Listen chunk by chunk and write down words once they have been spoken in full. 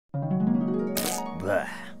Blah.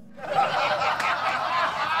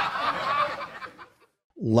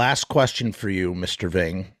 Last question for you, Mr.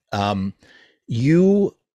 Ving.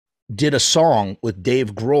 You did a song with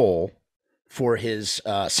Dave Grohl for his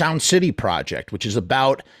Sound City project, which is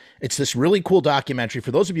about, it's this really cool documentary.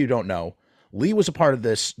 For those of you who don't know, Lee was a part of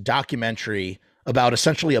this documentary about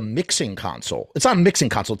essentially a mixing console. It's not a mixing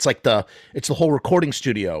console. It's like it's the whole recording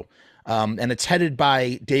studio. And it's headed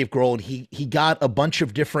by Dave Grohl. And he got a bunch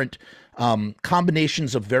of different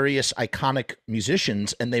combinations of various iconic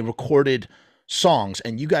musicians, and they recorded songs.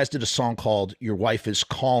 And you guys did a song called Your Wife Is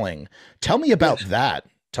Calling. Tell me about that.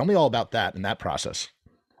 Tell me all about that and that process.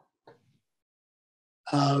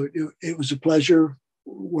 It was a pleasure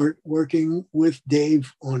working with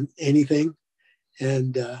Dave on anything.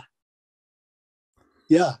 And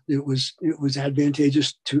it was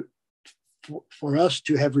advantageous for us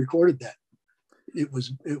to have recorded that. It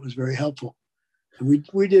was very helpful. And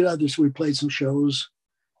we did others. We played some shows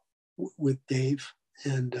with Dave,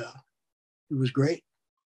 and it was great.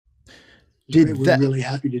 We're really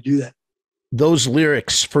happy to do that. Those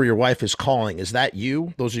lyrics for Your Wife Is Calling, is that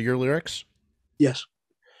you? Those are your lyrics? Yes.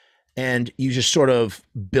 And you just sort of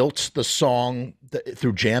built the song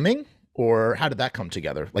through jamming, or how did that come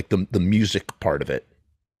together? Like the music part of it?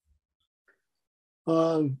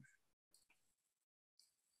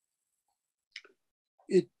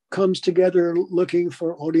 It comes together looking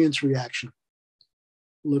for audience reaction,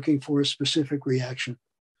 looking for a specific reaction,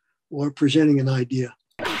 or presenting an idea.